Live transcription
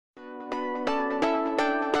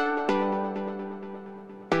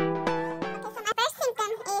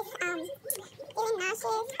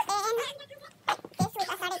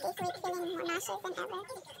nauseous than ever.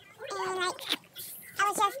 And like, I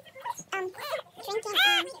was just drinking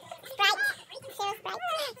Sprite, zero Sprite,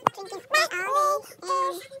 drinking Sprite all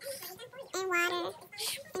day and water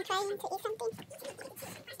and trying to eat something.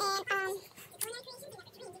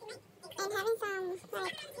 And having some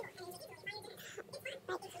like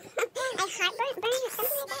heartburn or something like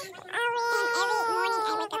that. And every morning I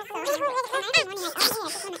wake up so hungry. And every morning like, oh yeah, I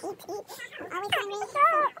just want to eat. I'm always hungry.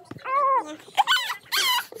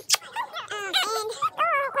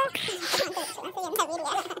 So,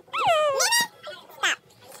 yeah. Stop.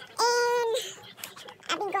 And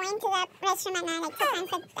I've been going to the restroom at night, like 2 times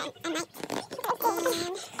a night. And what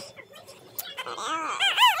else?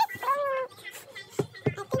 I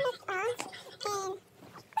think that's all. And yeah, that's all. On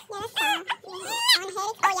headache.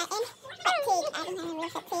 Oh yeah, and fatigue. I've been having real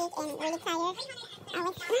fatigue and really tired.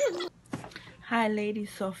 Hi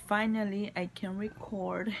ladies, so finally I can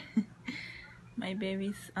record. My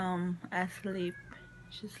baby's asleep.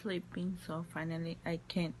 She's sleeping, so finally I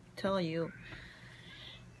can tell you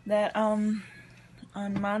that on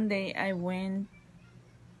Monday I went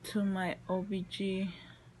to my OBG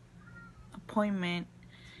appointment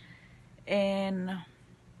and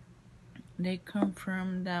they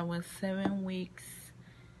confirmed that I was 7 weeks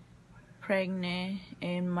pregnant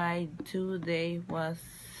and my due date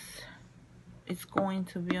it's going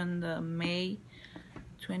to be on the May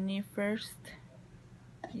 21st,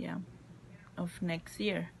 yeah, of next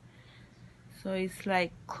year. So it's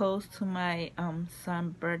like close to my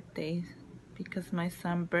son's birthday, because my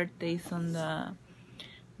son's birthday is on the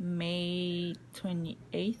May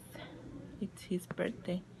 28th. It's his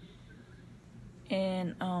birthday,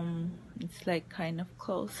 and it's like kind of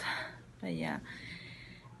close. But yeah,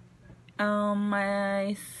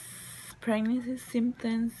 my pregnancy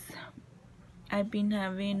symptoms, I've been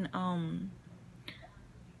having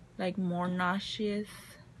like more nauseous,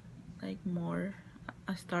 like more.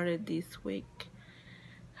 I started this week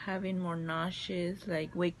having more nauseous,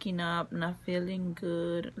 like waking up not feeling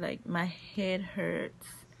good, like my head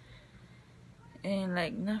hurts and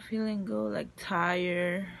like not feeling good, like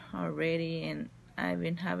tired already. And I've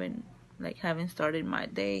been haven't started my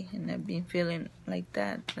day and I've been feeling like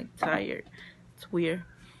that, like tired. It's weird,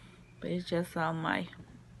 but it's just all my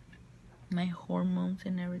hormones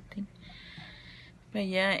and everything. But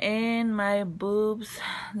yeah, and my boobs,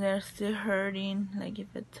 they're still hurting. Like if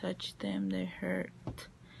I touch them, they hurt.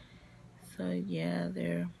 So yeah,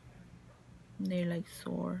 they're like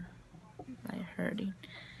sore, like hurting.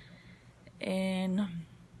 And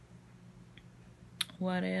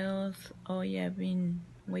what else? Oh yeah, I've been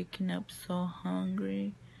waking up so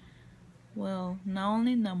hungry. Well, not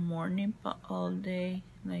only in the morning but all day.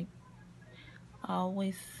 Like I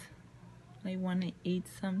always like want to eat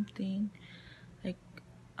something. Like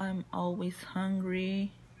I'm always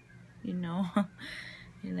hungry, you know.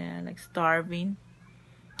 Yeah, like starving.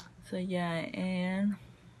 So yeah, and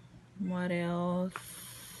what else?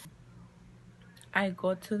 I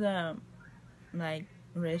go to the like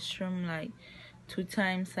restroom like 2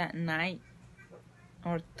 times at night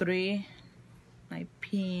or 3, like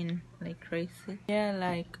peeing like crazy. Yeah,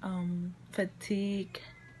 like fatigue,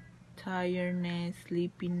 tiredness,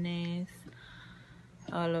 sleepiness,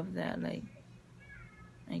 all of that. Like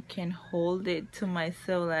I can't hold it to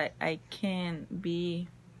myself, like I can't be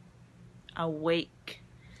awake.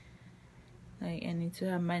 Like I need to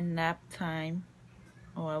have my nap time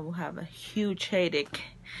or I will have a huge headache.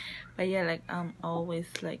 But yeah, like I'm always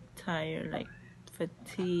like tired, like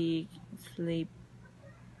fatigue, sleep,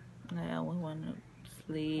 like I always want to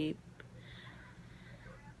sleep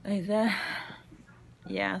like that.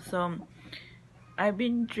 Yeah, so I've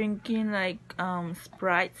been drinking like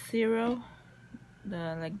Sprite Zero,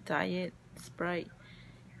 the like diet Sprite,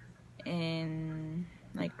 and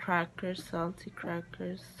like crackers, salty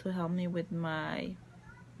crackers, to help me with my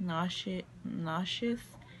nauseous.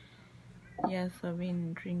 Yes, I've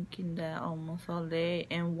been drinking that almost all day,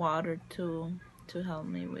 and water too, to help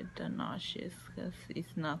me with the nauseous, because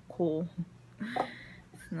it's not cool.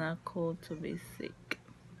 It's not cool to be sick.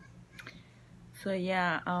 So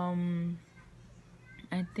yeah, I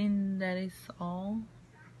think that is all.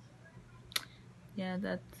 Yeah,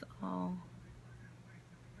 that's all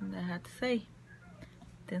that I had to say.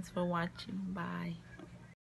 Thanks for watching. Bye.